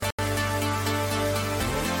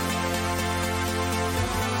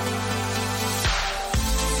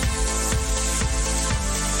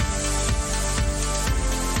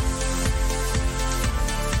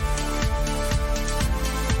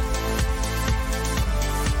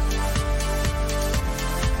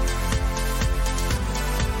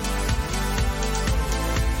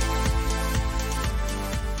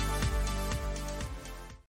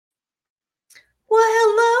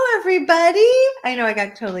I know I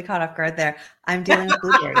got totally caught off guard there. I'm dealing with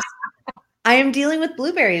blueberries. I am dealing with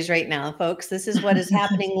blueberries right now, folks. This is what is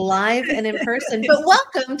happening live and in person. But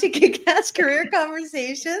welcome to Kick-Ass Career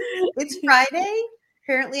Conversations. It's Friday.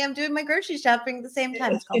 Apparently, I'm doing my grocery shopping at the same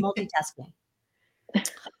time. It's called multitasking.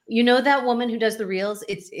 You know that woman who does the reels?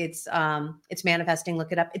 It's manifesting.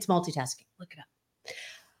 Look it up. It's multitasking. Look it up.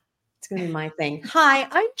 It's gonna be my thing. Hi,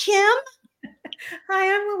 I'm Kim.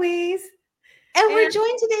 Hi, I'm Louise. And we're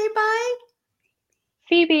joined today by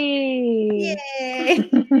Phoebe. Yay.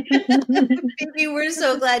 Phoebe, we're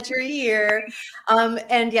so glad you're here.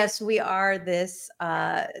 And yes, we are this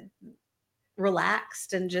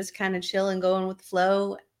relaxed and just kind of chill and going with the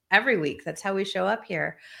flow every week. That's how we show up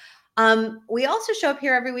here. We also show up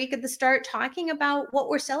here every week at the start talking about what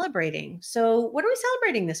we're celebrating. So what are we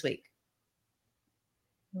celebrating this week?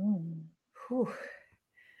 Being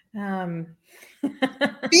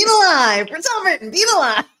alive. We're celebrating being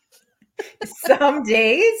alive. Some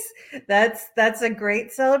days that's a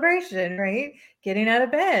great celebration, right? Getting out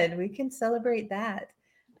of bed, we can celebrate that.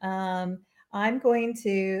 I've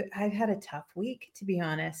had a tough week, to be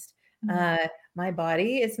honest. My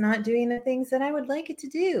body is not doing the things that I would like it to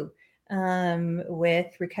do.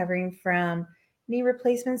 With recovering from knee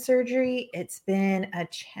replacement surgery, it's been a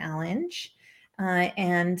challenge.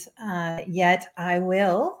 And yet I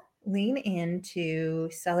will lean into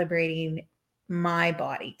celebrating my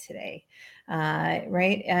body today.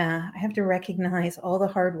 Right? I have to recognize all the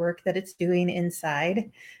hard work that it's doing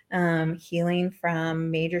inside, healing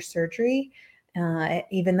from major surgery.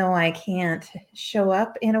 Even though I can't show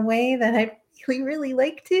up in a way that I really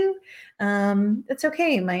like to, it's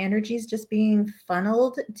okay. My energy is just being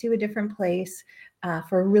funneled to a different place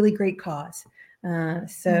for a really great cause.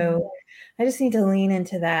 So I just need to lean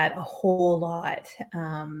into that a whole lot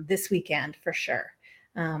this weekend for sure.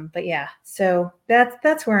 But yeah, so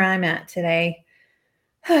that's where I'm at today.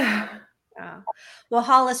 Well,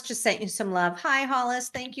 Hollis just sent you some love. Hi, Hollis.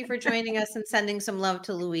 Thank you for joining us and sending some love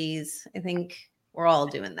to Louise. I think we're all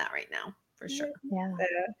doing that right now for sure.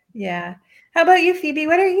 Yeah. How about you, Phoebe?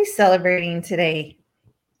 What are you celebrating today?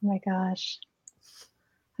 Oh my gosh.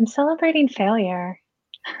 I'm celebrating failure.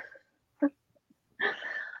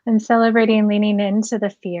 I'm celebrating leaning into the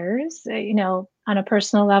fears. On a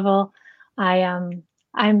personal level,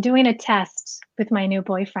 I'm doing a test with my new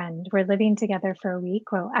boyfriend. We're living together for a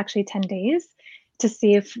week, well, actually 10 days, to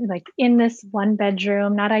see if, like, in this one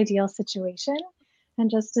bedroom, not ideal situation,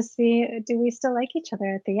 and just to see, do we still like each other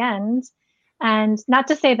at the end? And not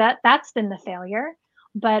to say that that's been the failure,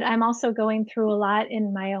 but I'm also going through a lot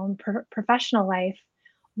in my own professional life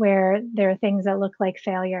where there are things that look like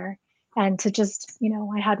failure. And to just,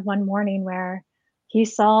 I had one morning where he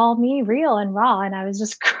saw me real and raw, and I was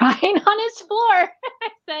just crying on his floor. I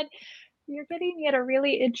said, "You're getting me at a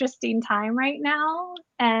really interesting time right now.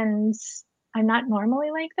 And I'm not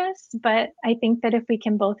normally like this, but I think that if we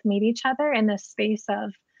can both meet each other in this space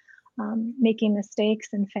of making mistakes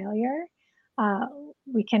and failure,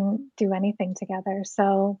 we can do anything together."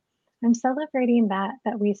 So I'm celebrating that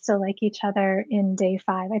we still like each other in day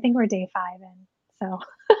 5. I think we're day 5 in. So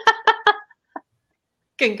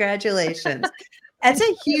congratulations. That's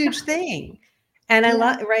a huge thing. And I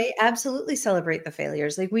love, right? Absolutely celebrate the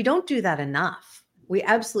failures. Like, we don't do that enough. We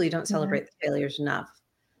absolutely don't celebrate the failures enough.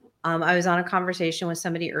 I was on a conversation with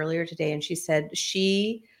somebody earlier today, and she said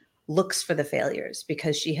she looks for the failures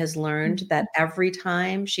because she has learned that every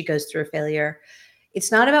time she goes through a failure,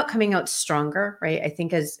 it's not about coming out stronger, right? I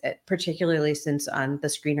think particularly since on the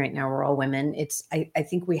screen right now, we're all women. I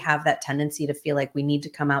think we have that tendency to feel like we need to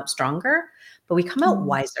come out stronger, but we come out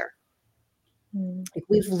wiser. Like,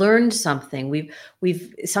 we've learned something.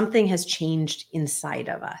 Something has changed inside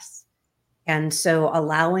of us. And so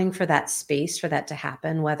allowing for that space for that to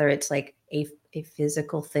happen, whether it's like a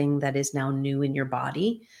physical thing that is now new in your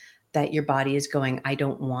body, that your body is going, I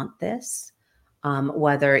don't want this.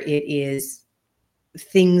 Whether it is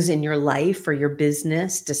things in your life or your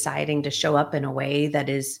business deciding to show up in a way that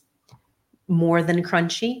is more than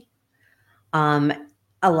crunchy,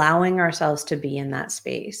 allowing ourselves to be in that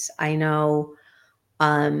space. I know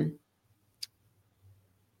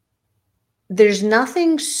there's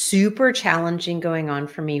nothing super challenging going on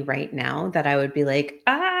for me right now that I would be like,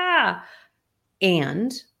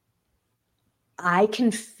 and I can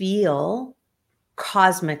feel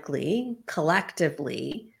cosmically,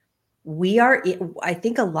 collectively, I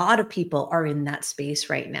think a lot of people are in that space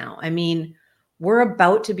right now. I mean, we're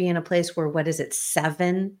about to be in a place where,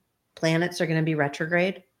 7 planets are going to be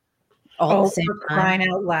retrograde all at the same time. Crying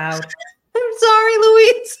out loud. I'm sorry,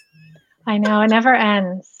 Louise. I know, it never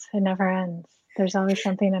ends. It never ends. There's always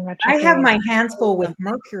something in retrograde. I have my hands full with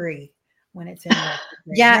Mercury. when it's in retrograde.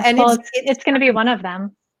 Yeah, and it's going to be one of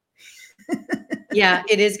them. Yeah,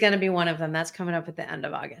 it is going to be one of them. That's coming up at the end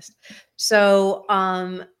of August. So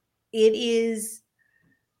it is,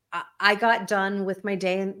 I got done with my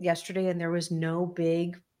day yesterday and there was no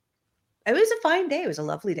big, it was a fine day. It was a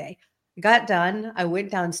lovely day. I got done. I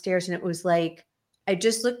went downstairs and it was like, I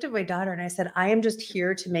just looked at my daughter and I said, I am just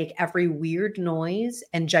here to make every weird noise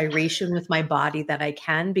and gyration with my body that I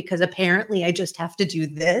can, because apparently I just have to do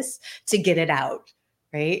this to get it out.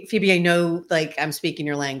 Right. Phoebe, I know, like, I'm speaking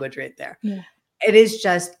your language right there. Yeah. It is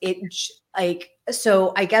just, like,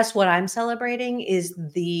 so I guess what I'm celebrating is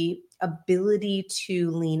the ability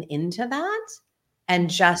to lean into that and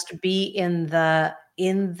just be in the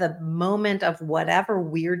moment of whatever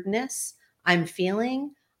weirdness I'm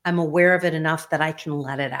feeling. I'm aware of it enough that I can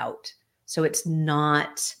let it out. So it's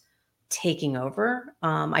not taking over.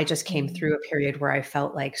 I just came through a period where I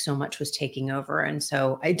felt like so much was taking over. And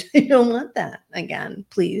so I don't want that again.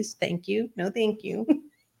 Please. Thank you. No, thank you.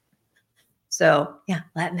 So yeah,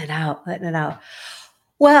 letting it out.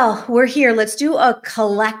 Well, we're here. Let's do a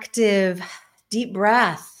collective deep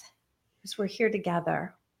breath because we're here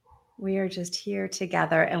together. We are just here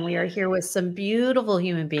together, and we are here with some beautiful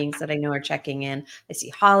human beings that I know are checking in. I see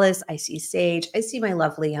Hollis, I see Sage, I see my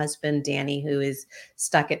lovely husband, Danny, who is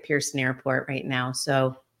stuck at Pearson Airport right now.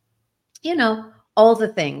 So, all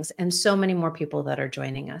the things, and so many more people that are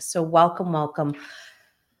joining us. So welcome, welcome.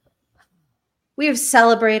 We have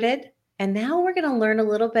celebrated, and now we're going to learn a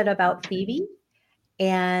little bit about Phoebe.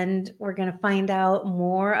 And we're going to find out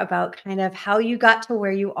more about kind of how you got to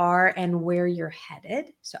where you are and where you're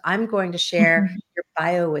headed. So I'm going to share your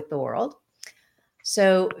bio with the world.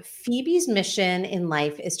 So Phoebe's mission in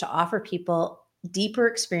life is to offer people deeper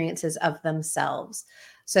experiences of themselves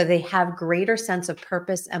so they have greater sense of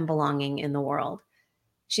purpose and belonging in the world.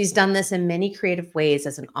 She's done this in many creative ways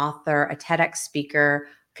as an author, a TEDx speaker,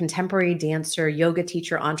 contemporary dancer, yoga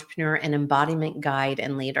teacher, entrepreneur, and embodiment guide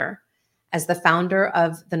and leader. As the founder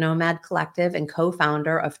of the Nomad Collective and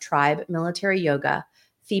co-founder of Tribe Military Yoga,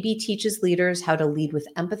 Phoebe teaches leaders how to lead with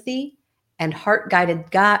empathy and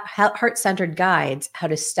heart-centered guides how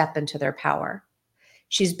to step into their power.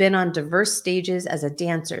 She's been on diverse stages as a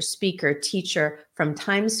dancer, speaker, teacher, from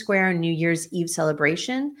Times Square New Year's Eve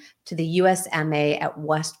celebration to the USMA at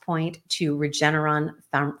West Point to Regeneron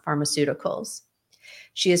Pharmaceuticals.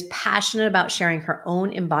 She is passionate about sharing her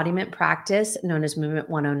own embodiment practice known as Movement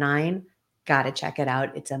 109. Got to check it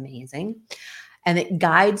out. It's amazing. And it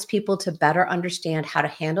guides people to better understand how to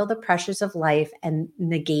handle the pressures of life and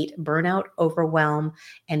negate burnout, overwhelm,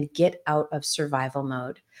 and get out of survival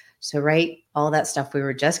mode. So, right, all that stuff we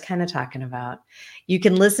were just kind of talking about. You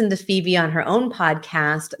can listen to Phoebe on her own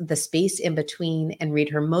podcast, The Space in Between, and read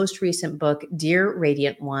her most recent book, Dear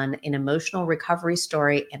Radiant One, an emotional recovery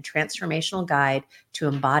story and transformational guide to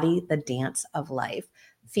embody the dance of life.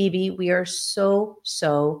 Phoebe, we are so,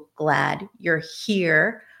 so glad you're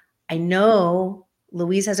here. I know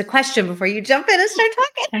Louise has a question before you jump in and start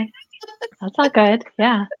talking. Okay. That's all good.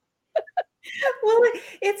 Yeah. Well,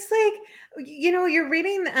 it's like, you're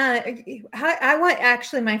reading. My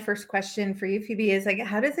first question for you, Phoebe, is like,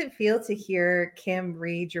 how does it feel to hear Kim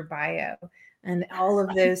read your bio and all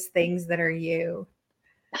of those things that are you?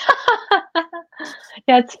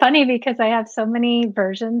 Yeah, it's funny because I have so many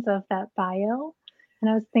versions of that bio. And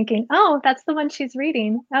I was thinking, oh, that's the one she's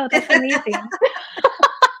reading. Oh, that's amazing.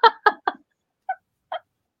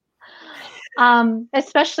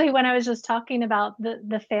 Especially when I was just talking about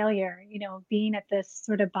the failure, being at this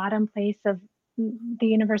sort of bottom place of the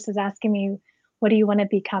universe is asking me, what do you want to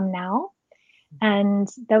become now? And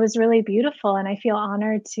that was really beautiful. And I feel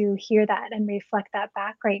honored to hear that and reflect that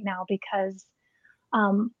back right now, because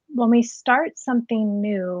when we start something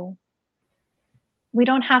new, we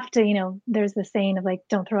don't have to, there's the saying of like,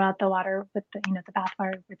 don't throw out the water with the, the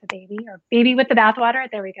bathwater with the baby, or baby with the bathwater.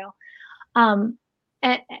 There we go. And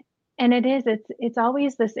it's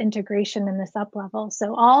always this integration and this up level.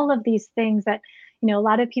 So all of these things that, a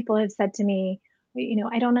lot of people have said to me,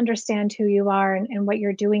 I don't understand who you are and what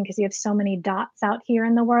you're doing, because you have so many dots out here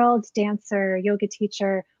in the world, dancer, yoga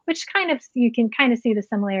teacher, which you can kind of see the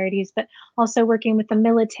similarities, but also working with the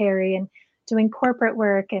military and doing corporate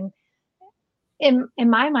work. And in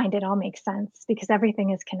my mind, it all makes sense because everything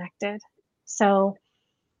is connected. So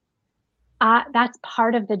that's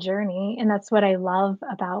part of the journey. And that's what I love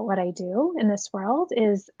about what I do in this world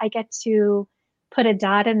is I get to put a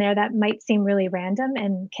dot in there that might seem really random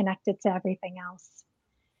and connect it to everything else.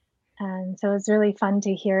 And so it's really fun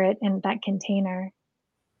to hear it in that container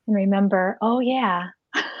and remember, oh yeah,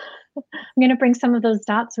 I'm going to bring some of those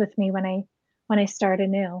dots with me when I start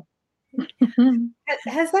anew.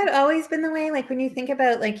 Has that always been the way? Like when you think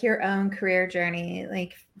about like your own career journey,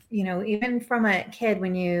 like, you know, even from a kid,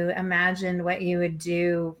 when you imagined what you would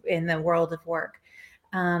do in the world of work,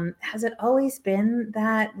 has it always been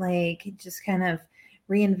that, like, just kind of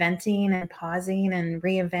reinventing and pausing and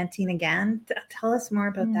reinventing again? Tell us more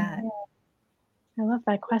about that. I love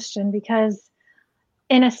that question because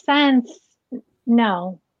in a sense,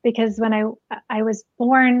 no, because when I was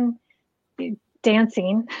born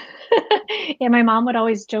dancing, and my mom would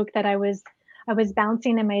always joke that I was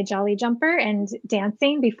bouncing in my jolly jumper and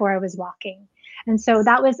dancing before I was walking. And so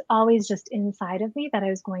that was always just inside of me that I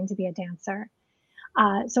was going to be a dancer.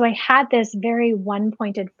 So I had this very one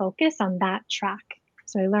pointed focus on that track.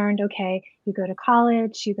 So I learned, okay, you go to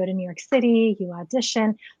college, you go to New York City, you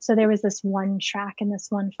audition. So there was this one track and this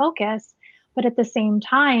one focus. But at the same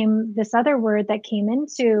time, this other word that came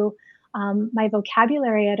into my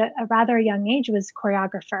vocabulary at a rather young age was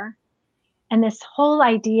choreographer. And this whole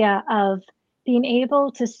idea of being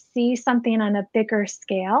able to see something on a bigger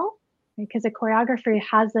scale, because a choreographer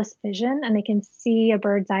has this vision and they can see a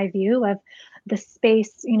bird's eye view of the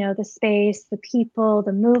space, the people,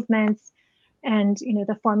 the movements, and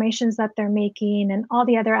the formations that they're making and all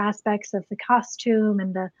the other aspects of the costume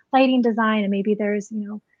and the lighting design. And maybe there's,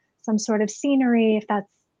 some sort of scenery if that's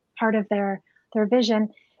part of their vision.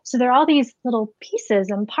 So there are all these little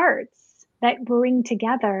pieces and parts that bring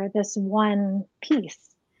together this one piece.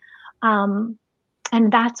 And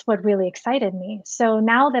that's what really excited me. So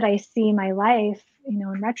now that I see my life, in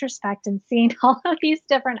retrospect and seeing all of these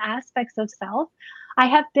different aspects of self, I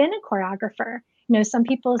have been a choreographer. Some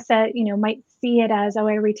people said, might see it as, oh,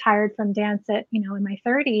 I retired from dance at, in my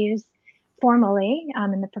 30s formally,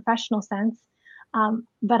 in the professional sense.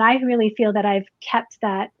 But I really feel that I've kept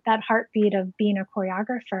that heartbeat of being a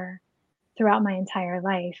choreographer throughout my entire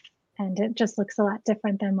life. And it just looks a lot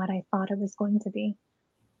different than what I thought it was going to be.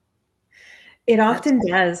 It often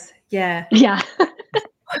does. Yeah. Yeah.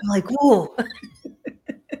 I'm like, ooh.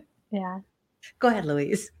 Yeah. Go ahead,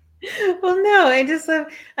 Louise. Well, no,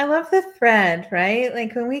 I love the thread, right?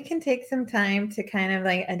 Like when we can take some time to kind of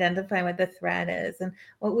like identify what the thread is and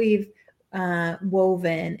what we've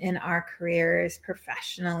woven in our careers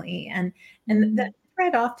professionally. And that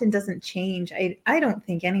thread often doesn't change. I don't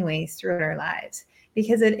think anyways throughout our lives,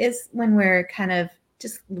 because it is when we're kind of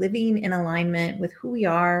just living in alignment with who we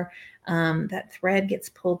are, that thread gets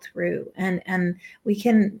pulled through, and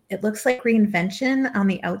it looks like reinvention on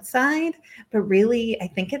the outside, but really I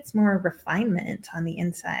think it's more refinement on the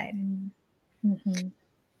inside. Mm-hmm.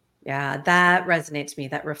 Yeah, that resonates to me,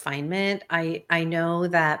 that refinement. I know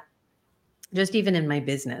that just even in my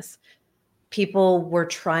business, people were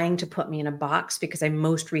trying to put me in a box because I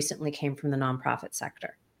most recently came from the nonprofit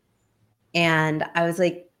sector. And I was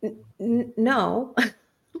like, no,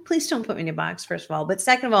 please don't put me in a box, first of all. But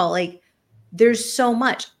second of all, like, there's so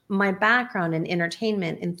much. My background in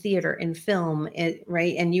entertainment, in theater, in film,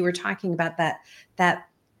 right? And you were talking about that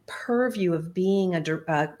purview of being a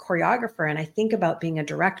choreographer. And I think about being a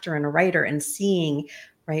director and a writer and seeing,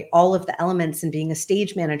 right, all of the elements and being a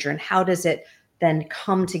stage manager and how does it then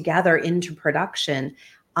come together into production.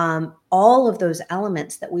 All of those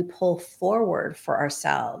elements that we pull forward for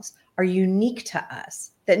ourselves are unique to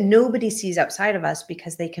us, that nobody sees outside of us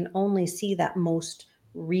because they can only see that most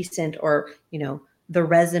recent or, the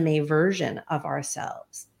resume version of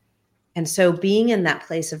ourselves. And so being in that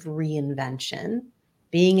place of reinvention,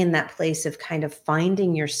 being in that place of kind of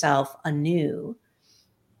finding yourself anew,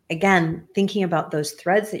 again, thinking about those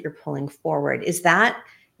threads that you're pulling forward, is that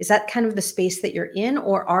kind of the space that you're in,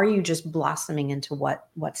 or are you just blossoming into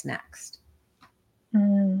what's next?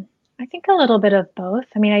 I think a little bit of both.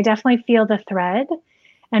 I mean, I definitely feel the thread.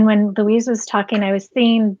 And when Louise was talking, I was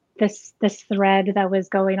seeing this thread that was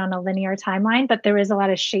going on a linear timeline, but there was a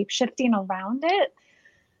lot of shape shifting around it,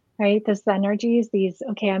 right? This energies, these,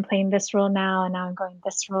 okay, I'm playing this role now, and now I'm going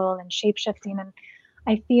this role and shape shifting. And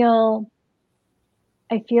I feel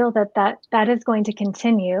that is going to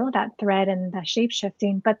continue, that thread and the shape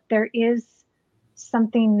shifting, but there is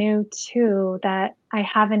something new too that I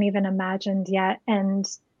haven't even imagined yet. And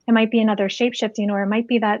it might be another shape shifting, or it might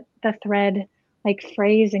be that the thread like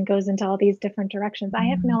frays and goes into all these different directions. I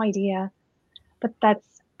have no idea, but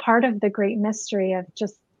that's part of the great mystery of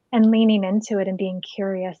just and leaning into it and being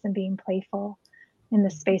curious and being playful in the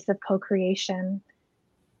space of co-creation,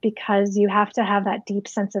 because you have to have that deep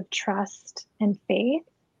sense of trust and faith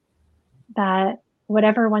that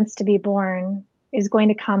whatever wants to be born is going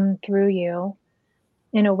to come through you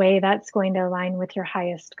in a way that's going to align with your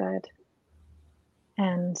highest good.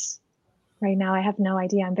 And right now. I have no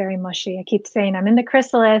idea. I'm very mushy. I keep saying I'm in the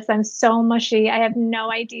chrysalis. I'm so mushy. I have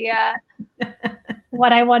no idea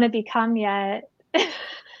what I want to become yet.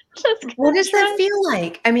 Just What does that trust. feel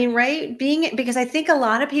like? I mean, right? Because I think a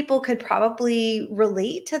lot of people could probably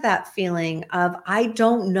relate to that feeling of, I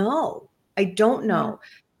don't know. I don't know.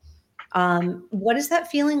 What is that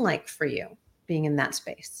feeling like for you, being in that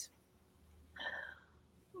space?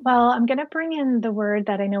 Well, I'm going to bring in the word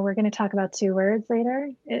that I know we're going to talk about 2 words later.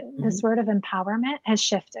 This word of empowerment has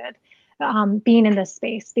shifted, being in this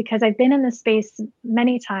space, because I've been in this space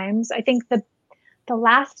many times. I think the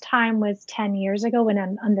last time was 10 years ago, when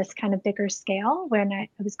on this kind of bigger scale, when I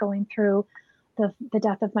was going through the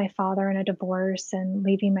death of my father and a divorce and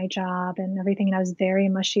leaving my job and everything. And I was very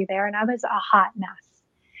mushy there, and I was a hot mess.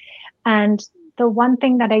 And the one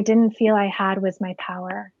thing that I didn't feel I had was my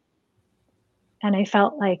power. And I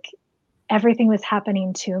felt like everything was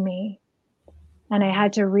happening to me. And I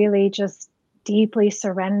had to really just deeply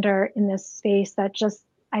surrender in this space that just,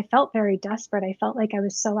 I felt very desperate. I felt like I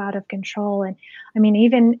was so out of control. And I mean,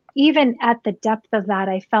 even at the depth of that,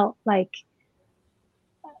 I felt like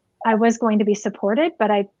I was going to be supported, but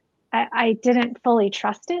I didn't fully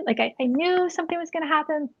trust it. Like I knew something was going to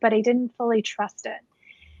happen, but I didn't fully trust it.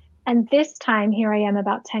 And this time, here I am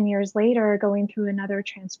about 10 years later, going through another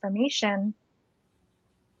transformation.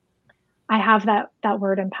 I have that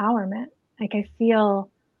word empowerment. Like I feel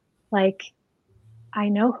like I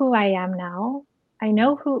know who I am now. I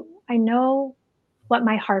know what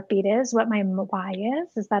my heartbeat is, what my why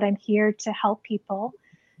is that I'm here to help people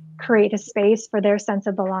create a space for their sense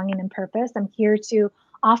of belonging and purpose. I'm here to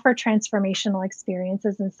offer transformational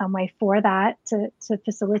experiences in some way for that, to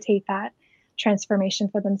facilitate that transformation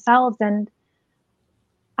for themselves. And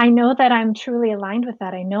I know that I'm truly aligned with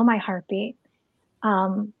that. I know my heartbeat.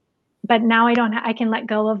 But now I can let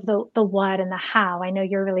go of the what and the how. I know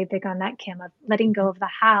you're really big on that, Kim, of letting go of the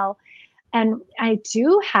how. And I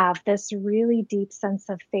do have this really deep sense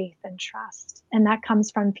of faith and trust. And that comes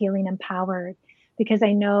from feeling empowered, because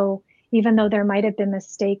I know, even though there might have been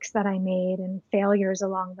mistakes that I made and failures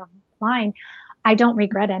along the line, I don't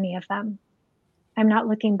regret any of them. I'm not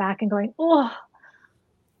looking back and going, oh,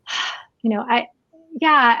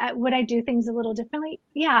 would I do things a little differently?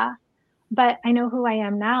 Yeah. But I know who I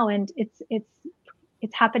am now, and it's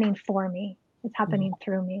happening for me. It's happening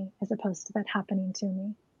through me, as opposed to that happening to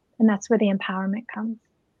me. And that's where the empowerment comes.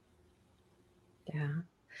 Yeah.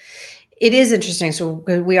 It is interesting. So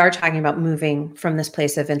we are talking about moving from this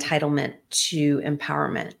place of entitlement to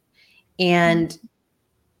empowerment. And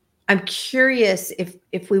I'm curious,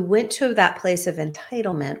 if we went to that place of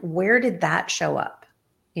entitlement, where did that show up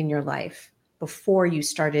in your life before you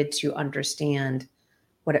started to understand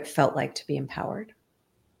what it felt like to be empowered?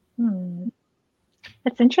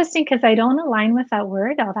 It's interesting, because I don't align with that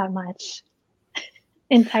word all that much.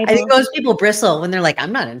 I think Entitled. most people bristle when they're like,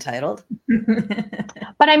 I'm not entitled.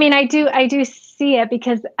 But I mean, I do see it,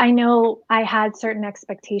 because I know I had certain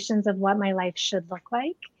expectations of what my life should look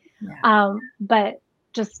like. Yeah. But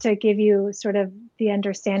just to give you sort of the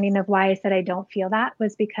understanding of why I said I don't feel that,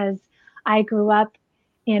 was because I grew up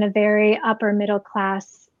in a very upper middle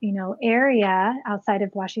class, area outside of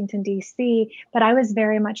Washington, D.C., but I was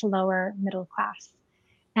very much lower middle class.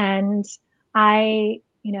 And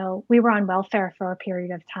we were on welfare for a period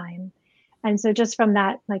of time. And so just from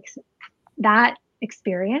that, like that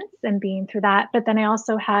experience and being through that, but then I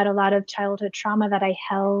also had a lot of childhood trauma that I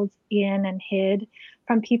held in and hid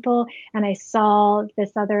from people. And I saw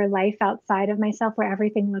this other life outside of myself where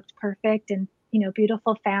everything looked perfect, and,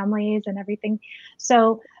 beautiful families and everything.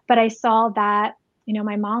 So, but I saw that,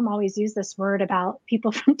 my mom always used this word about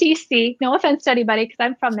people from DC. No offense to anybody, because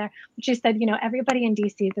I'm from there. But she said, everybody in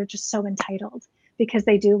DC, they're just so entitled, because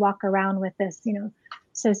they do walk around with this,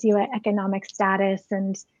 socioeconomic status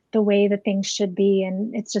and the way that things should be.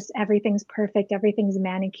 And it's just, everything's perfect, everything's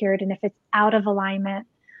manicured. And if it's out of alignment,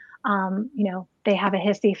 they have a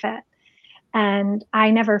hissy fit. And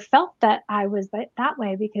I never felt that I was that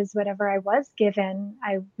way, because whatever I was given,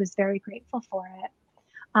 I was very grateful for it.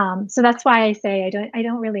 So that's why I say I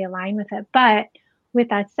don't really align with it. But with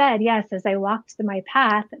that said, yes, as I walked my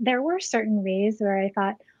path, there were certain ways where I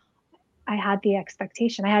thought I had the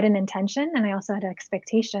expectation. I had an intention, and I also had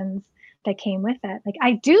expectations that came with it. Like,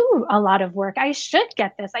 I do a lot of work. I should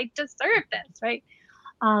get this. I deserve this, right?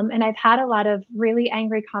 And I've had a lot of really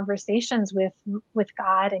angry conversations with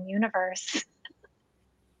God and universe.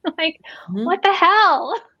 Like, what the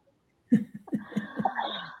hell?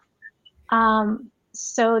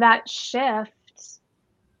 So that shift,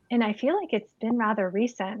 and I feel like it's been rather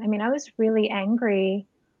recent. I mean, I was really angry,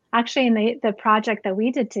 actually, in the project that we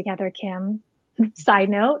did together, Kim. side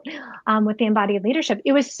note, with the embodied leadership.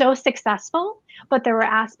 It was so successful, but there were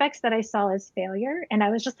aspects that I saw as failure. And I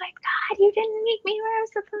was just like, God, you didn't meet me where I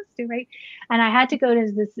was supposed to, right? And I had to go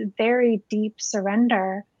to this very deep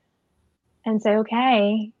surrender and say,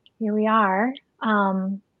 okay, here we are.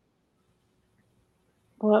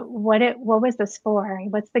 What was this for?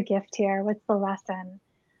 What's the gift here? What's the lesson?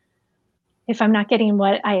 If I'm not getting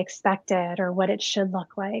what I expected or what it should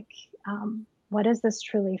look like, what is this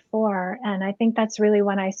truly for? And I think that's really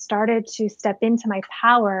when I started to step into my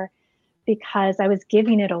power, because I was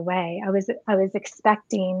giving it away. I was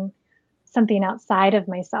expecting something outside of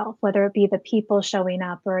myself, whether it be the people showing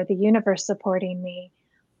up or the universe supporting me.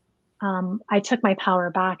 I took my power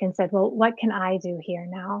back and said, well, what can I do here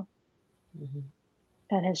now? Mm-hmm.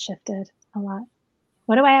 That has shifted a lot.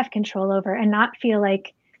 What do I have control over, and not feel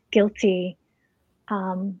like guilty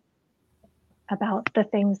about the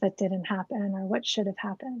things that didn't happen or what should have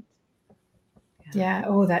happened. Yeah.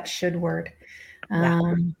 Oh, that should word.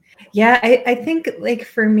 Yeah. I think, like,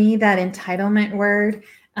 for me, that entitlement word,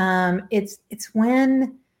 it's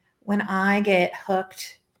when I get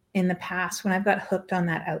hooked in the past, when I've got hooked on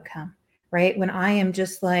that outcome, right? When I am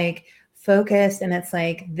just like focused and it's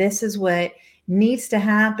like, this is what needs to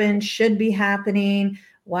happen, should be happening.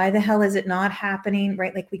 Why the hell is it not happening?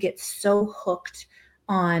 Right? Like, we get so hooked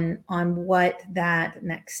on what that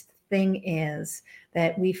next thing is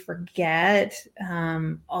that we forget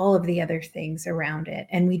all of the other things around it,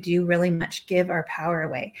 and we do really much give our power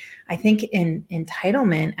away. I think in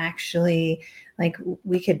entitlement, actually, like,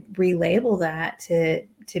 we could relabel that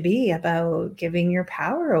to be about giving your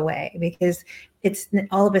power away, because it's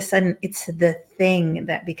all of a sudden it's the thing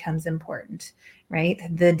that becomes important, right?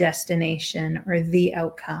 The destination or the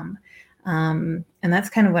outcome. And that's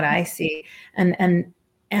kind of what I see. And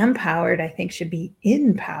empowered, I think, should be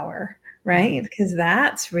in power, right? Because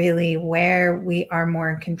that's really where we are more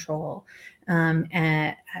in control,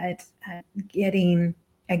 at getting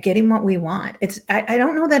what we want. I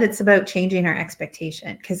don't know that it's about changing our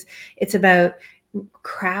expectation, because it's about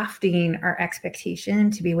crafting our expectation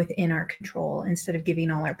to be within our control instead of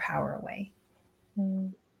giving all our power away.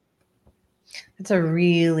 That's a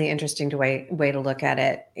really interesting way to look at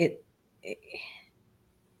it.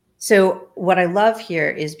 So what I love here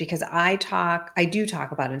is, because I do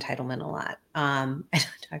talk about entitlement a lot. And I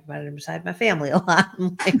talk about it inside my family a lot.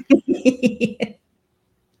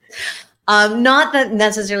 Not that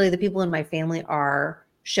necessarily the people in my family are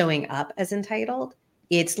showing up as entitled.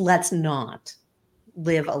 It's, let's not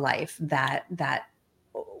live a life that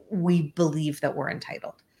we believe that we're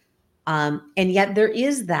entitled. And yet there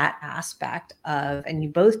is that aspect of, and you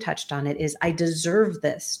both touched on it, is I deserve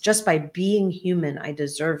this. Just by being human, I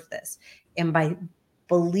deserve this. And by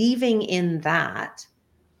believing in that,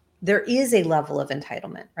 there is a level of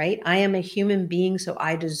entitlement, right? I am a human being, so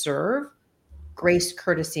I deserve grace,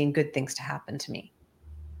 courtesy, and good things to happen to me.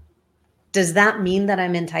 Does that mean that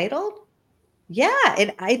I'm entitled? Yeah,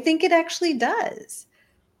 I think it actually does.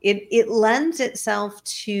 It lends itself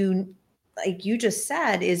to, like you just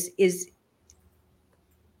said, is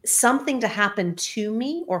something to happen to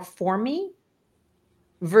me or for me,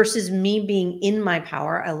 versus me being in my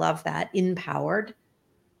power. I love that, empowered,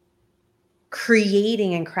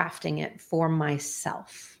 creating and crafting it for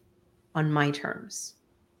myself on my terms.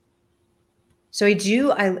 So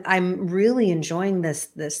I'm really enjoying this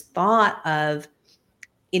thought of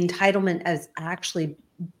entitlement as actually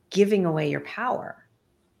giving away your power.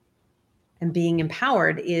 And being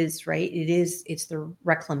empowered is, right, it's the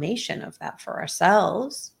reclamation of that for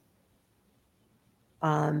ourselves,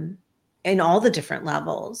 in all the different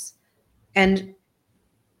levels. And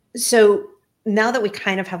so now that we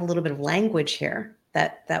kind of have a little bit of language here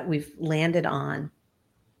that we've landed on,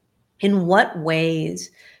 in what ways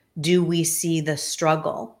do we see the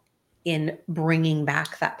struggle in bringing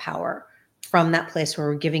back that power from that place where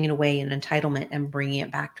we're giving it away in entitlement and bringing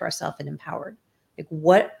it back to ourselves and empowered? Like,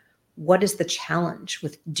 what is the challenge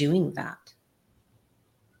with doing that?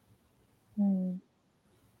 I'm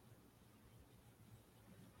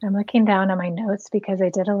looking down at my notes because I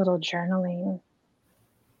did a little journaling,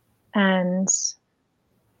 and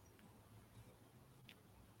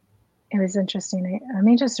it was interesting. Let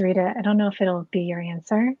me just read it. I don't know if it'll be your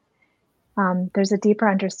answer. There's a deeper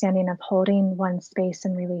understanding of holding one's space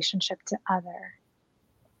in relationship to other.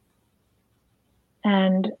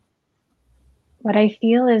 And what I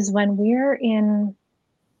feel is, when we're in,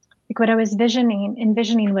 like, what I was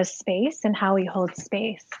envisioning was space and how we hold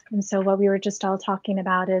space. And so what we were just all talking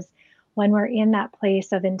about is, when we're in that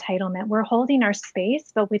place of entitlement, we're holding our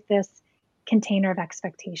space, but with this container of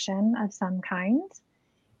expectation of some kind,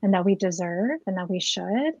 and that we deserve and that we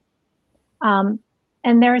should. And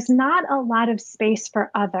there's not a lot of space for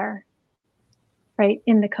other, right,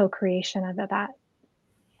 in the co-creation of that.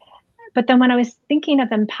 But then when I was thinking of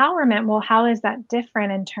empowerment, well, how is that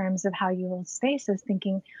different in terms of how you hold space? I was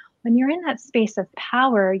thinking, when you're in that space of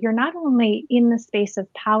power, you're not only in the space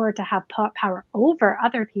of power to have power over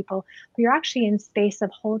other people, but you're actually in space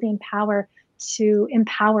of holding power to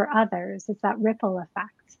empower others. It's that ripple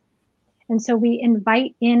effect. And so we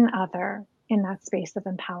invite in other in that space of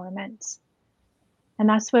empowerment. And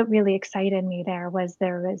that's what really excited me there was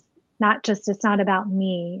not just, it's not about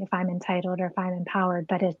me if I'm entitled or if I'm empowered,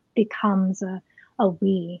 but it becomes a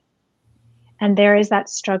we. And there is that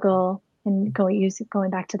struggle, and going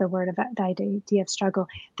back to the word of the idea of struggle,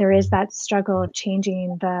 there is that struggle of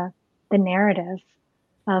changing the narrative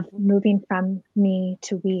of moving from me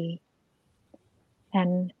to we.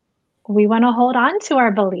 And we want to hold on to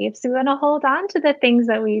our beliefs. We want to hold on to the things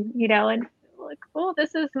that we, and like, oh,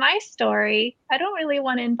 this is my story. I don't really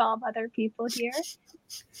want to involve other people here.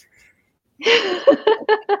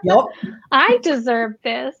 Yep. I deserve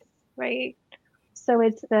this, right? So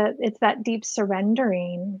it's that deep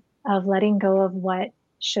surrendering of letting go of what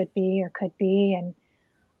should be or could be, and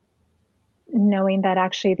knowing that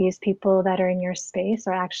actually these people that are in your space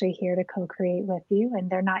are actually here to co-create with you, and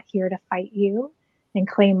they're not here to fight you and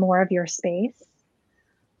claim more of your space.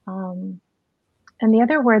 And the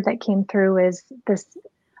other word that came through is this.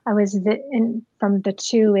 From the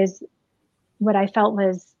two is what I felt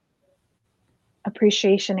was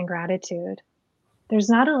appreciation and gratitude. There's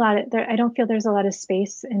not a lot of there. I don't feel there's a lot of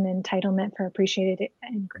space in entitlement for appreciation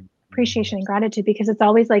and gratitude, because it's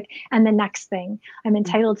always like, and the next thing, I'm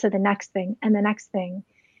entitled to the next thing and the next thing.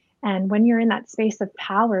 And when you're in that space of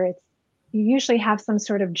power, you usually have some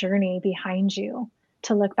sort of journey behind you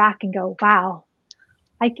to look back and go, wow,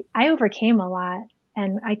 I overcame a lot,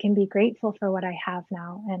 and I can be grateful for what I have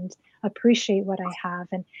now and appreciate what I have.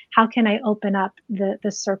 And how can I open up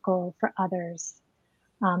the circle for others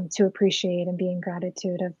to appreciate and be in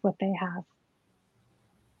gratitude of what they have.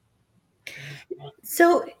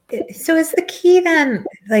 So is the key then,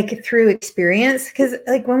 like, through experience? Because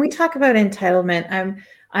like when we talk about entitlement,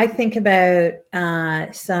 I think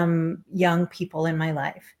about some young people in my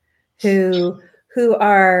life who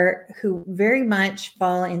very much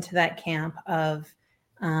fall into that camp of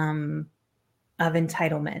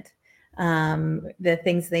entitlement. The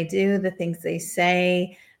things they do, the things they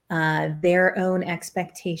say, their own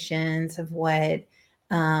expectations of what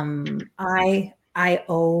I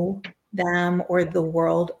owe them or the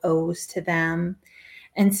world owes to them.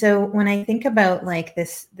 And so when I think about like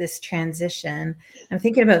this transition, I'm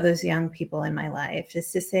thinking about those young people in my life,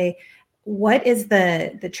 just to say, what is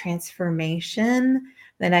the transformation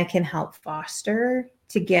that I can help foster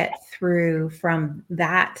to get through from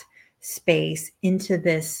that space into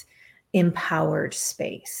this empowered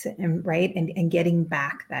space, and right, and getting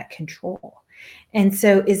back that control. And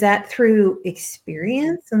so is that through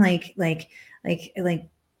experience and like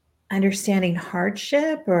understanding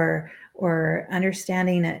hardship or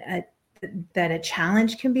understanding that a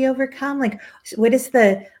challenge can be overcome? Like, what's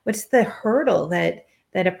the hurdle that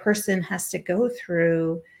a person has to go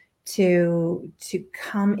through to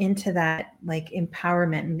come into that like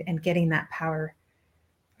empowerment and getting that power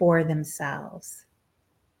for themselves?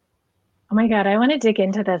 Oh my God, I want to dig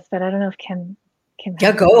into this, but I don't know if Kim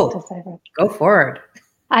Yeah, go forward.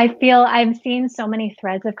 I feel I'm seeing so many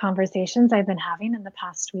threads of conversations I've been having in the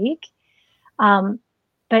past week.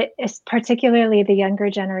 But it's particularly the younger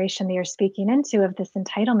generation that you're speaking into of this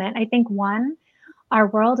entitlement. I think one, our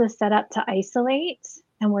world is set up to isolate,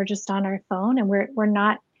 and we're just on our phone, and we're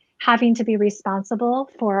not having to be responsible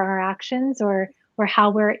for our actions or how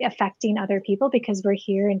we're affecting other people, because we're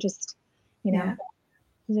here and just,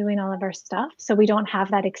 doing all of our stuff. So we don't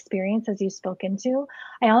have that experience as you spoke into.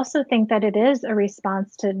 I also think that it is a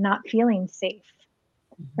response to not feeling safe,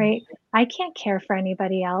 right? I can't care for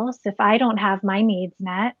anybody else if I don't have my needs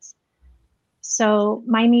met. So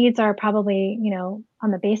my needs are probably,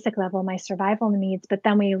 on the basic level, my survival needs, but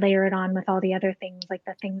then we layer it on with all the other things, like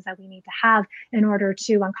the things that we need to have in order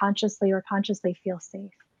to unconsciously or consciously feel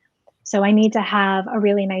safe. So I need to have a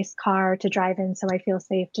really nice car to drive in so I feel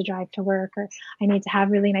safe to drive to work, or I need to have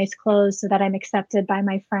really nice clothes so that I'm accepted by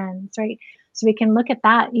my friends, right? So we can look at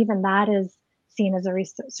that. Even that is seen as a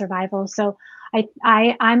survival. So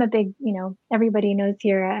I'm a big, everybody knows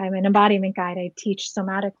here, I'm an embodiment guide. I teach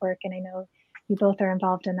somatic work, and I know you both are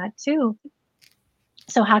involved in that too.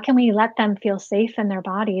 So how can we let them feel safe in their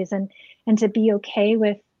bodies and to be okay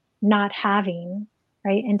with not having,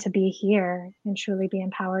 right? And to be here and truly be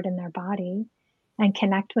empowered in their body and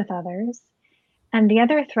connect with others. And the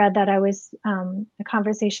other thread that I was, a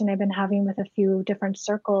conversation I've been having with a few different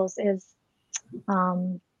circles is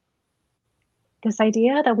this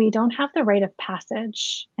idea that we don't have the rite of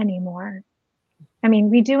passage anymore. I mean,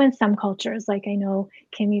 we do in some cultures. Like I know,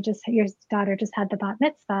 Kim, your daughter just had the bat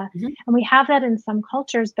mitzvah, Mhm. and we have that in some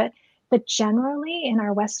cultures. But generally, in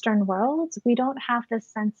our Western world, we don't have this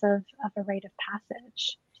sense of a rite of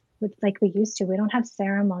passage, like we used to. We don't have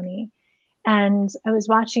ceremony. And I was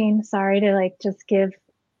watching. Sorry to like just give,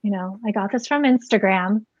 I got this from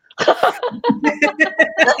Instagram.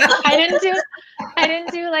 I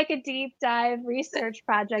didn't do like a deep dive research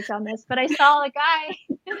project on this, but I saw a guy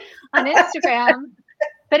on Instagram,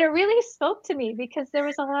 but it really spoke to me because there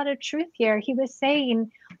was a lot of truth here. He was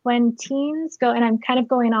saying when teens go, and I'm kind of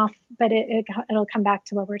going off, but it'll come back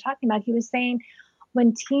to what we're talking about. He was saying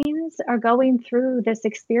when teens are going through this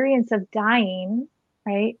experience of dying,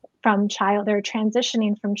 right, they're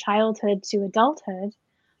transitioning from childhood to adulthood,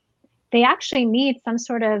 they actually need some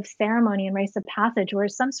sort of ceremony and rites of passage or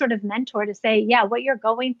some sort of mentor to say, yeah, what you're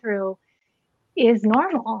going through is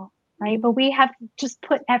normal, right? But we have just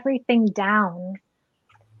put everything down.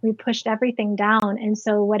 We pushed everything down. And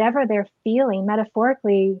so whatever they're feeling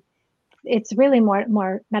metaphorically, it's really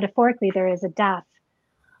more metaphorically, there is a death,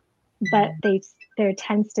 but there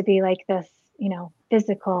tends to be like this,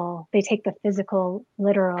 physical, they take the physical,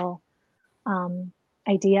 literal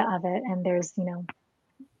idea of it. And there's,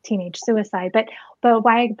 teenage suicide. But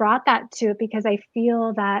why I brought that to it, because I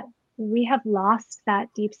feel that we have lost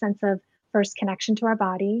that deep sense of first connection to our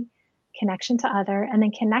body, connection to other, and then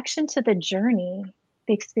connection to the journey,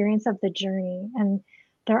 the experience of the journey. And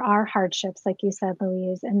there are hardships, like you said,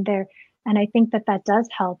 Louise, and I think that does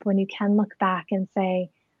help when you can look back and say,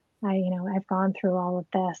 I've gone through all of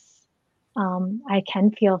this. I can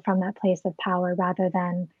feel from that place of power rather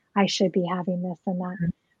than I should be having this and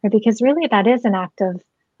that. Because really that is an act of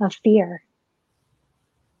fear.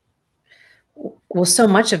 Well, so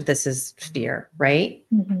much of this is fear, right?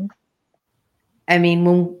 Mm-hmm. I mean,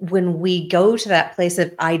 when we go to that place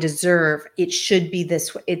of I deserve, it should be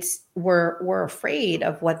this way. We're afraid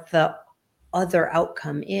of what the other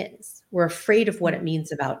outcome is. We're afraid of what it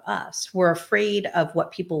means about us. We're afraid of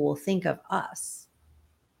what people will think of us.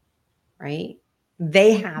 Right?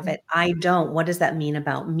 They have it. I don't. What does that mean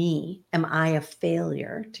about me? Am I a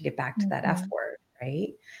failure? To get back to that F word, right?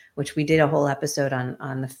 Which we did a whole episode on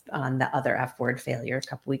the other F word, failure, a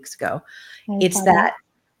couple weeks ago. It's that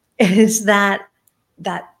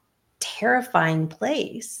terrifying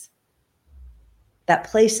place, that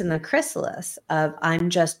place in the chrysalis of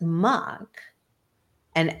I'm just muck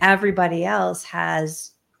and everybody else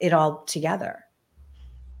has it all together,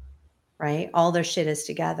 right? All their shit is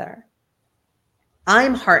together.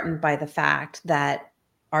 I'm heartened by the fact that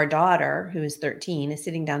our daughter, who is 13, is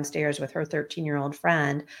sitting downstairs with her 13-year-old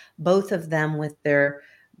friend, both of them with their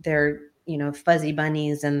fuzzy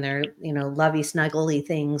bunnies and their, lovey snuggly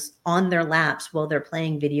things on their laps while they're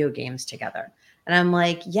playing video games together. And I'm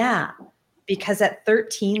like, yeah, because at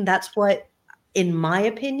 13, that's what, in my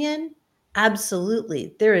opinion,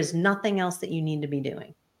 absolutely, there is nothing else that you need to be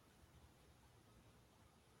doing.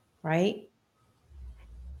 Right?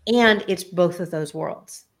 And it's both of those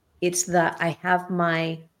worlds. It's I have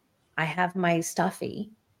my stuffy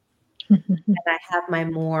and I have my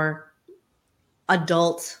more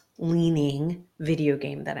adult leaning video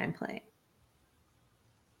game that I'm playing.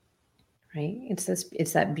 Right?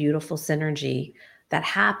 It's that beautiful synergy that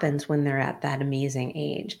happens when they're at that amazing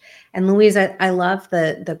age. And Louise, I love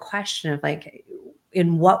the question of like,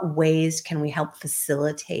 in what ways can we help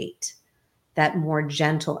facilitate that more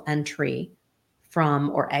gentle entry from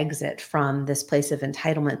or exit from this place of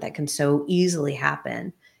entitlement that can so easily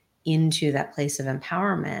happen into that place of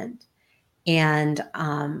empowerment. And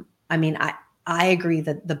I mean, I agree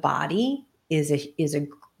that the body is a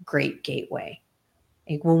great gateway.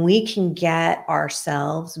 Like when we can get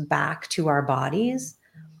ourselves back to our bodies,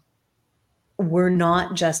 we're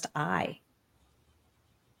not just I.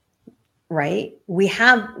 Right? We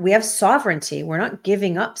have sovereignty. We're not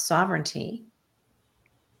giving up sovereignty.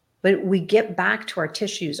 But we get back to our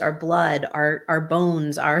tissues, our blood, our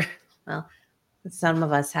bones, well, some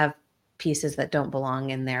of us have pieces that don't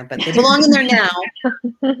belong in there, but they belong in there now.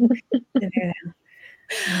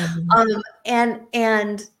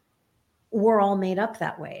 And we're all made up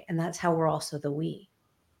that way. And that's how we're also the we.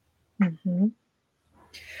 Mm-hmm.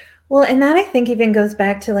 Well, and that I think even goes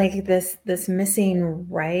back to like this missing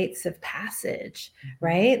rites of passage,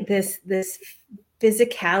 right? This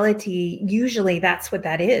physicality, usually that's what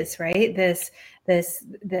that is, right? This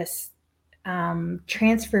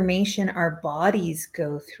transformation our bodies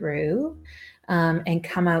go through and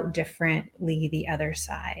come out differently the other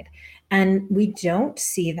side. And we don't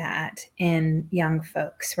see that in young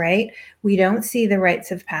folks, right? We don't see the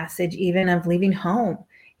rites of passage, even of leaving home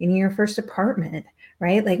in your first apartment,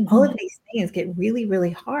 right? Like all of these things get really,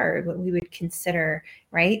 really hard, what we would consider,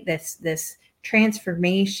 right? This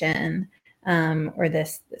transformation or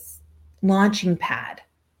this launching pad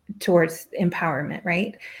towards empowerment,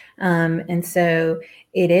 right? And so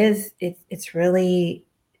it's really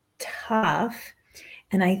tough.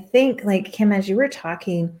 And I think, like Kim, as you were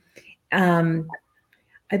talking,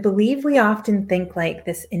 I believe we often think like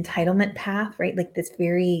this entitlement path, right? Like this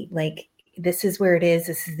very, like, this is where it is.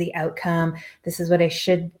 This is the outcome. This is what I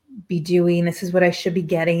should be doing. This is what I should be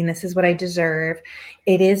getting. This is what I deserve.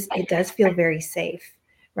 It does feel very safe,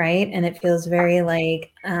 right? And it feels very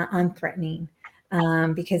like unthreatening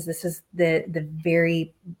because this is the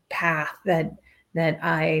very path that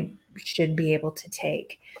I should be able to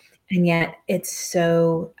take. And yet it's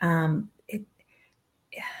so,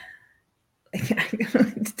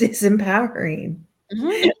 it's disempowering,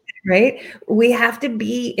 right? We have to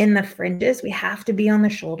be in the fringes. We have to be on the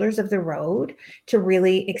shoulders of the road to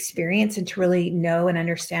really experience and to really know and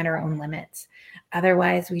understand our own limits.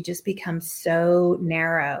 Otherwise, we just become so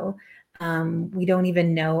narrow. We don't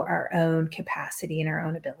even know our own capacity and our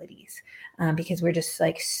own abilities because we're just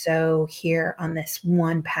like so here on this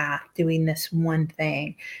one path, doing this one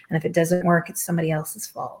thing. And if it doesn't work, it's somebody else's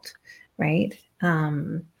fault, right?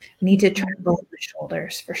 We need to try both the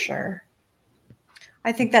shoulders for sure.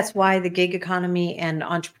 I think that's why the gig economy and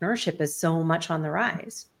entrepreneurship is so much on the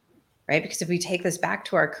rise, right? Because if we take this back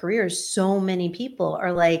to our careers, so many people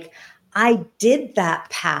are like, I did that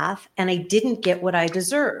path and I didn't get what I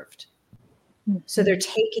deserved. So they're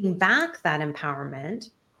taking back that empowerment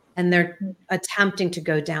and they're attempting to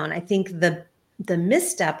go down. I think the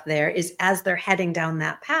misstep there is as they're heading down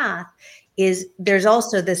that path is there's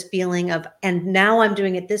also this feeling of, and now I'm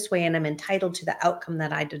doing it this way and I'm entitled to the outcome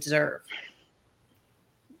that I deserve.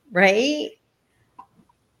 Right?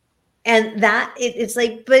 And that it's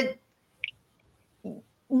like, but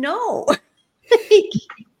no,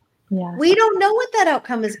 we don't know what that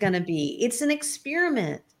outcome is going to be. It's an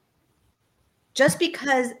experiment. Just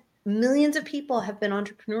because millions of people have been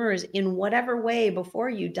entrepreneurs in whatever way before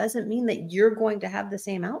you doesn't mean that you're going to have the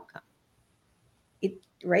same outcome.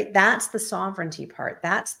 Right? That's the sovereignty part.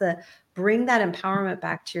 That's the bring that empowerment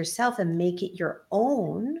back to yourself and make it your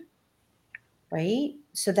own, right?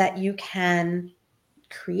 So that you can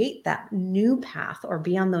create that new path or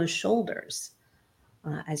be on those shoulders,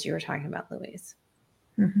 as you were talking about, Louise.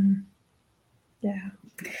 Yeah.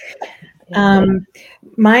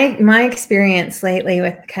 My experience lately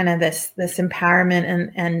with kind of this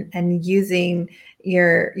empowerment and using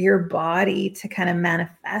your body to kind of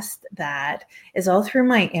manifest that is all through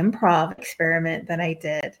my improv experiment that I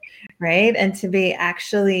did, right? And to be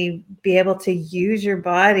able to use your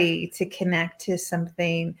body to connect to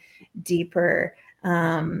something deeper,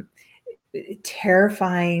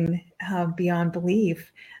 terrifying beyond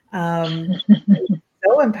belief,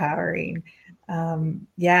 so empowering.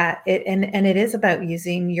 It is about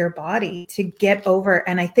using your body to get over.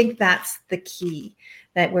 And I think that's the key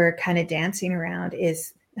that we're kind of dancing around,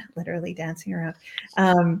 is literally dancing around.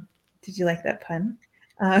 Did you like that pun?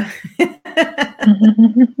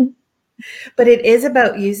 But it is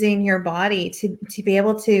about using your body to be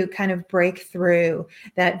able to kind of break through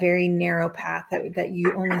that very narrow path that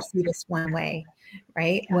you only see this one way,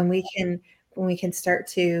 right? Yeah. When we can start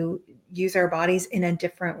to use our bodies in a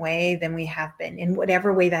different way than we have been, in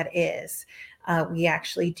whatever way that is, we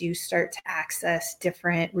actually do start to access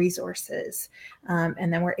different resources.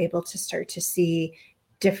 And then we're able to start to see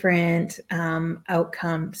different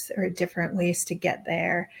outcomes or different ways to get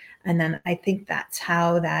there. And then I think that's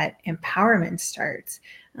how that empowerment starts.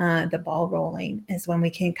 The ball rolling is when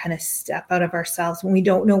we can kind of step out of ourselves when we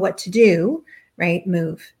don't know what to do, right?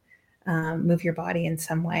 Move your body in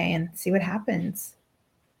some way and see what happens.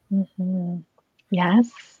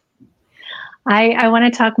 Yes. I want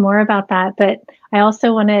to talk more about that, but I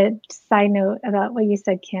also want to side note about what you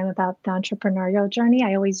said, Kim, about the entrepreneurial journey.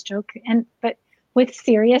 I always joke, but with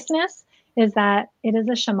seriousness, is that it is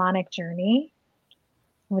a shamanic journey.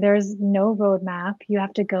 There's no roadmap. You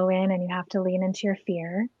have to go in and you have to lean into your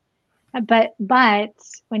fear. But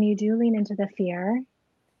when you do lean into the fear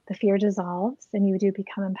dissolves and you do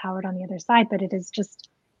become empowered on the other side. But it is just,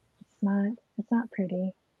 it's not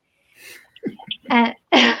pretty. And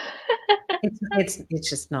it's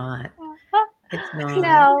just not. It's not.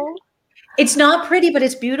 No. It's not pretty, but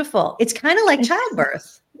it's beautiful. It's kind of like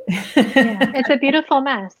childbirth. Yeah, it's a beautiful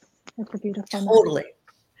mess. It's a beautiful totally.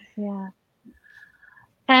 Mess. Yeah.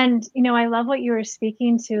 And, I love what you were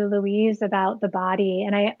speaking to, Louise, about the body.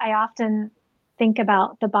 And I often think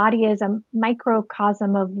about the body as a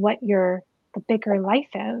microcosm of what the bigger life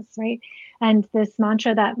is, right? And this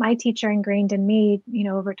mantra that my teacher ingrained in me,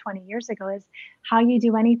 over 20 years ago is how you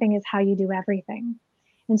do anything is how you do everything.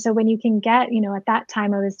 And so when you can get, at that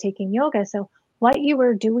time I was taking yoga. So what you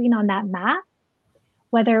were doing on that mat,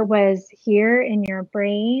 whether it was here in your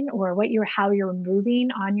brain or how you're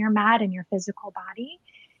moving on your mat in your physical body,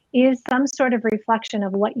 is some sort of reflection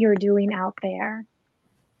of what you're doing out there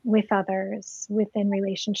with others, within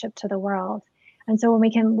relationship to the world. And so when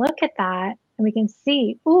we can look at that and we can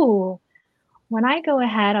see, ooh, when I go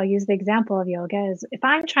ahead, I'll use the example of yoga is if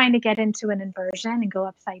I'm trying to get into an inversion and go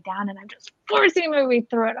upside down and I'm just forcing my way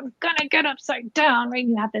through it, I'm gonna get upside down, right?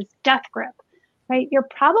 You have this death grip, right? You're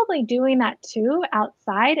probably doing that too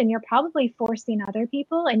outside, and you're probably forcing other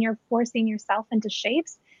people and you're forcing yourself into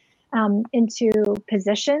shapes, into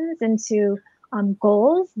positions, into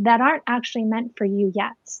goals that aren't actually meant for you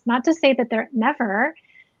yet. Not to say that they're never,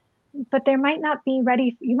 but there might not be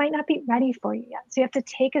ready. You might not be ready for you yet. So you have to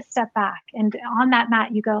take a step back. And on that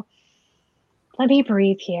mat, you go, let me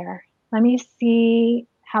breathe here. Let me see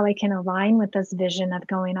how I can align with this vision of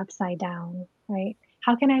going upside down, right?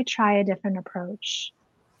 How can I try a different approach?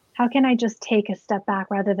 How can I just take a step back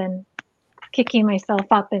rather than kicking myself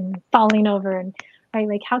up and falling over? And right,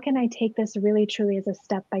 like how can I take this really truly as a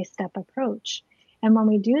step-by-step approach? And when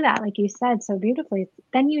we do that, like you said so beautifully,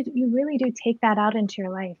 then you really do take that out into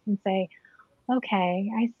your life and say, okay,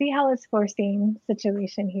 I see how it's forcing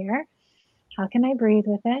situation here. How can I breathe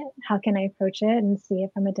with it? How can I approach it and see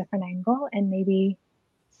it from a different angle and maybe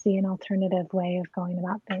see an alternative way of going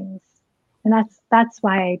about things? And that's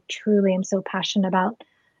why I truly am so passionate about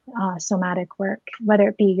somatic work, whether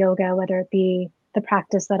it be yoga, whether it be the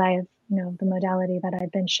practice that I have, the modality that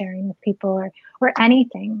I've been sharing with people, or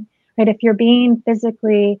anything, right? If you're being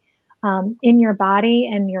physically in your body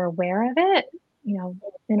and you're aware of it,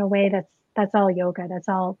 in a way that's all yoga, that's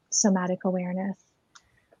all somatic awareness.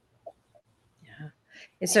 Yeah.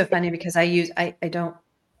 It's so funny because I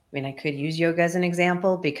could use yoga as an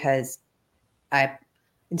example because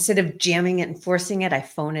instead of jamming it and forcing it, I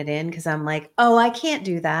phone it in because I'm like, oh, I can't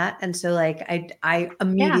do that. And so like I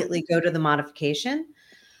immediately go to the modification.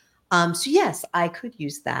 So yes, I could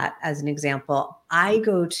use that as an example. I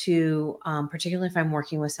go to, particularly if I'm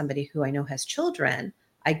working with somebody who I know has children,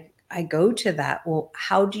 I go to that. Well,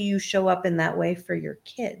 how do you show up in that way for your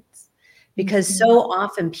kids? Because so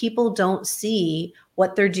often people don't see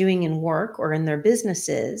what they're doing in work or in their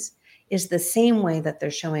businesses is the same way that they're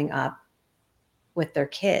showing up with their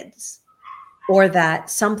kids, or that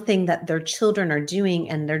something that their children are doing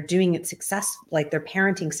and they're doing it like they're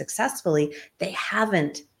parenting successfully, they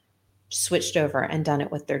haven't switched over and done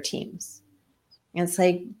it with their teams. And it's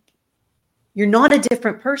like, you're not a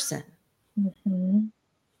different person. Mm-hmm.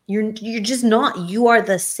 You're just not. You are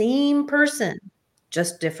the same person,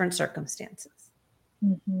 just different circumstances.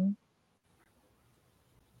 Mm-hmm.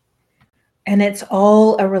 And it's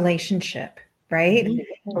all a relationship, right?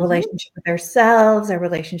 Mm-hmm. A relationship with ourselves, a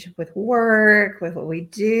relationship with work, with what we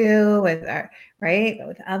do, with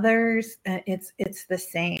with others. It's the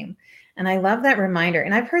same. And I love that reminder.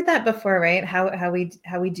 And I've heard that before, right? How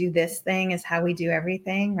we do this thing is how we do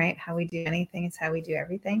everything, right? How we do anything is how we do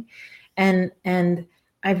everything. And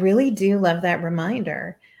I really do love that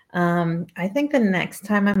reminder. I think the next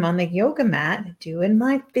time I'm on the yoga mat doing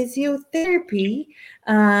my physiotherapy,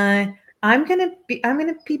 I'm gonna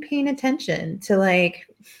be paying attention to like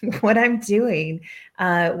what I'm doing,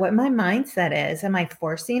 what my mindset is. Am I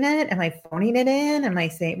forcing it? Am I phoning it in? Am I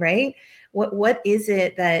saying right? What is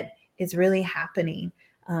it that is really happening?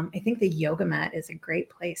 I think the yoga mat is a great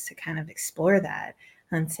place to kind of explore that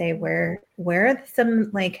and say where are some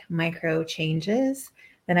like micro changes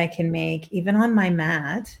that I can make even on my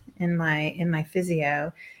mat in my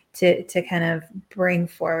physio to kind of bring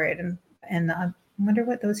forward and I wonder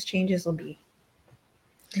what those changes will be.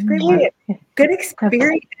 Great. Good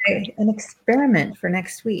experience, an experiment for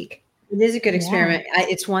next week. It is a good experiment.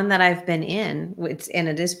 It's one that I've been in. And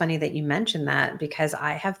it is funny that you mentioned that because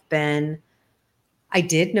I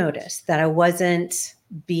did notice that I wasn't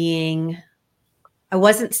seeing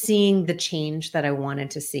the change that I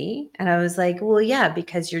wanted to see. And I was like, well, yeah,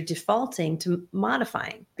 because you're defaulting to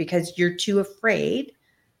modifying because you're too afraid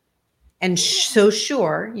and so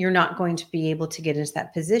sure you're not going to be able to get into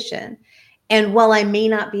that position. And while I may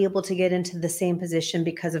not be able to get into the same position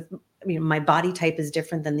because of my body type is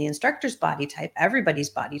different than the instructor's body type, everybody's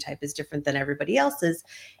body type is different than everybody else's,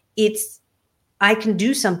 I can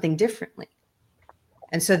do something differently.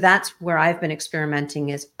 And so that's where I've been experimenting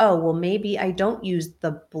is, oh, well, maybe I don't use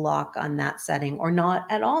the block on that setting or not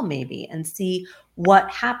at all, maybe, and see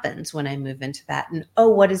what happens when I move into that. And, oh,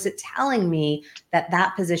 what is it telling me that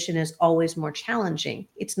that position is always more challenging?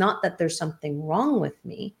 It's not that there's something wrong with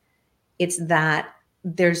me. It's that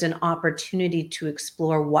there's an opportunity to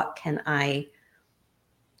explore what can I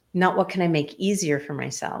make easier for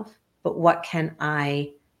myself, but what can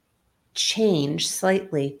I change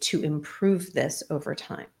slightly to improve this over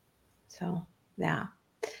time. So, yeah.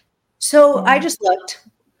 So I just looked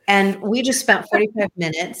and we just spent 45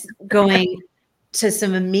 minutes going to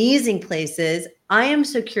some amazing places. I am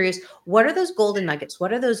so curious. What are those golden nuggets?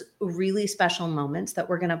 What are those really special moments that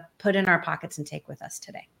we're going to put in our pockets and take with us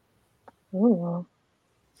today? Ooh.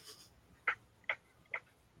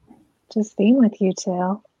 Just being with you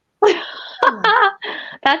two.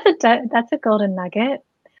 That's a golden nugget.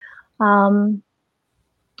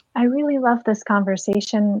 I really love this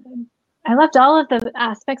conversation. I loved all of the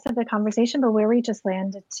aspects of the conversation, but where we just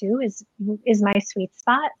landed too is my sweet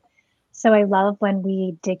spot. So I love when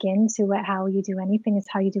we dig into how you do anything is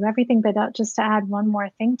how you do everything. But just to add one more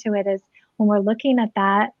thing to it is when we're looking at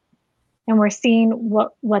that and we're seeing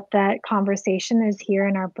what that conversation is here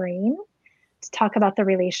in our brain to talk about the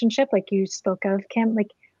relationship, like you spoke of, Kim,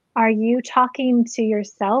 like, are you talking to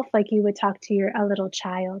yourself like you would talk to a little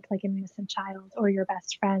child, like an innocent child, or your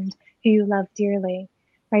best friend who you love dearly,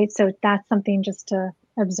 right? So that's something just to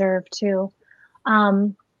observe too. I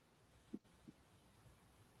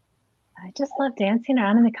just love dancing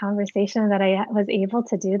around in the conversation that I was able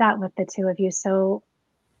to do that with the two of you so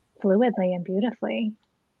fluidly and beautifully.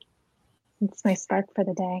 It's my spark for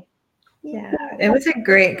the day. Yeah, it was a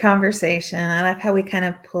great conversation. I love how we kind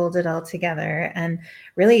of pulled it all together and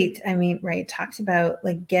really, I mean, right, talked about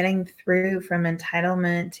like getting through from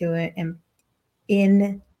entitlement to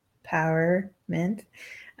empowerment.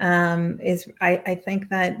 Is I think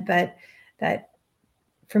that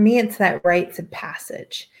for me, it's that rites of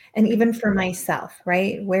passage. And even for myself,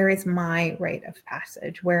 right? Where is my rite of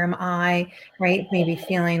passage? Where am I, right? Maybe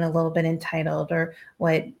feeling a little bit entitled or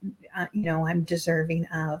what, I'm deserving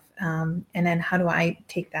of. And then how do I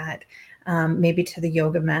take that maybe to the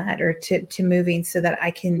yoga mat or to moving so that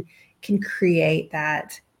I can create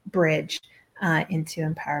that bridge into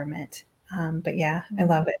empowerment. But yeah, I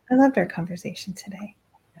love it. I loved our conversation today.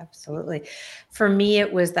 Absolutely. For me,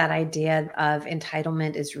 it was that idea of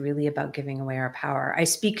entitlement is really about giving away our power. I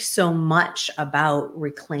speak so much about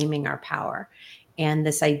reclaiming our power. And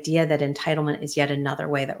this idea that entitlement is yet another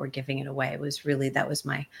way that we're giving it away that was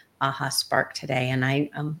my aha spark today. And I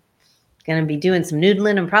am going to be doing some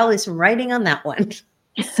noodling and probably some writing on that one.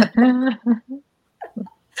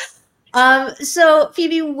 So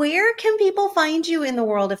Phoebe, where can people find you in the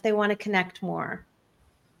world if they want to connect more?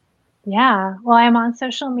 Yeah, well, I'm on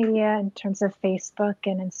social media in terms of Facebook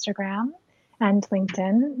and Instagram and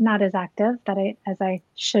LinkedIn. Not as active as I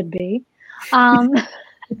should be.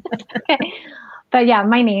 Okay. But yeah,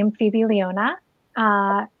 my name, Phoebe Leona.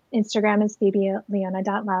 Instagram is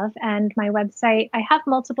phoebeleona.love. And my website, I have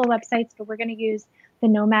multiple websites, but we're going to use the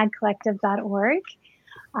nomadcollective.org.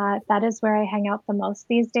 That is where I hang out the most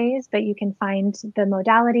these days, but you can find the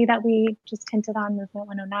modality that we just hinted on. Movement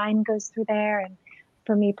 109 goes through there. And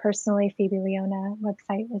for me personally, Phoebe Leona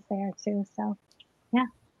website is there too. So yeah,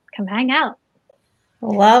 come hang out.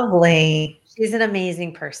 Lovely. She's an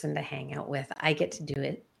amazing person to hang out with. I get to do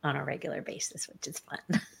it on a regular basis, which is fun.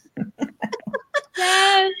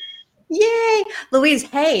 Yes. Yay. Louise,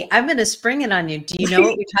 hey, I'm going to spring it on you. Do you know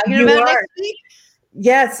what we're talking about next week?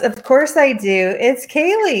 Yes, of course I do. It's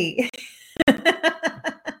Kaylee.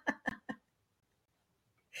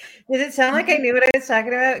 Did it sound like I knew what I was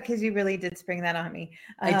talking about? Because you really did spring that on me.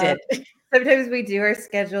 I did. Sometimes we do our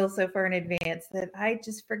schedule so far in advance that I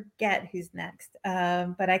just forget who's next.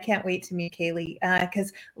 But I can't wait to meet Kaylee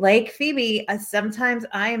because, like Phoebe, sometimes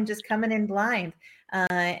I am just coming in blind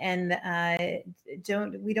and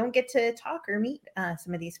we don't get to talk or meet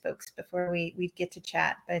some of these folks before we get to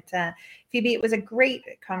chat. But Phoebe, it was a great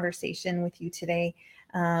conversation with you today.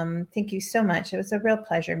 Thank you so much. It was a real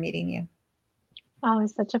pleasure meeting you. Oh, it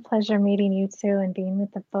was such a pleasure meeting you too and being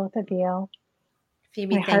with the both of you.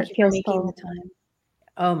 Phoebe, thank you for making the time.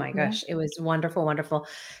 Oh my gosh, it was wonderful, wonderful.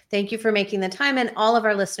 Thank you for making the time. And all of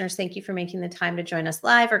our listeners, thank you for making the time to join us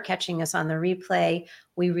live or catching us on the replay.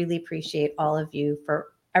 We really appreciate all of you for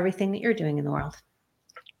everything that you're doing in the world.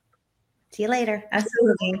 See you later.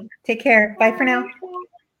 Absolutely. Take care. Bye for now.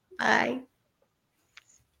 Bye.